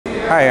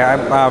Hi,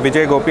 I'm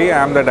Vijay Gopi.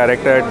 I'm the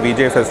director at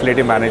Vijay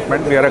Facility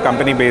Management. We are a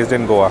company based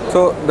in Goa.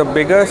 So the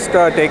biggest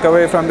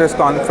takeaway from this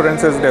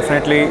conference is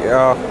definitely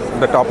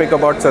the topic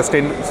about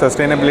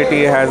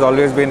sustainability has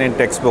always been in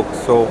textbooks.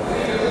 So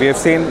we have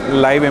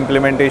seen live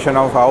implementation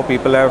of how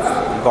people have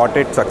got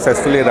it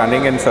successfully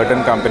running in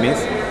certain companies.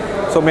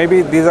 So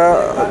maybe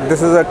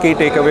this is a key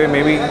takeaway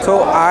maybe.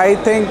 So I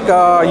think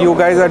you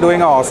guys are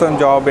doing an awesome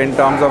job in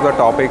terms of the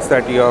topics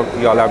that you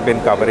all have been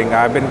covering.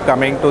 I've been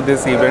coming to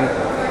this event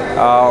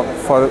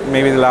for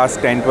maybe the last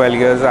 10-12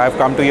 years. I've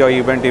come to your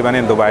event even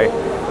in Dubai.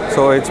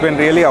 So it's been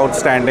really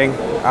outstanding.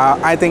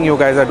 I think you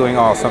guys are doing an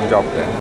awesome job there.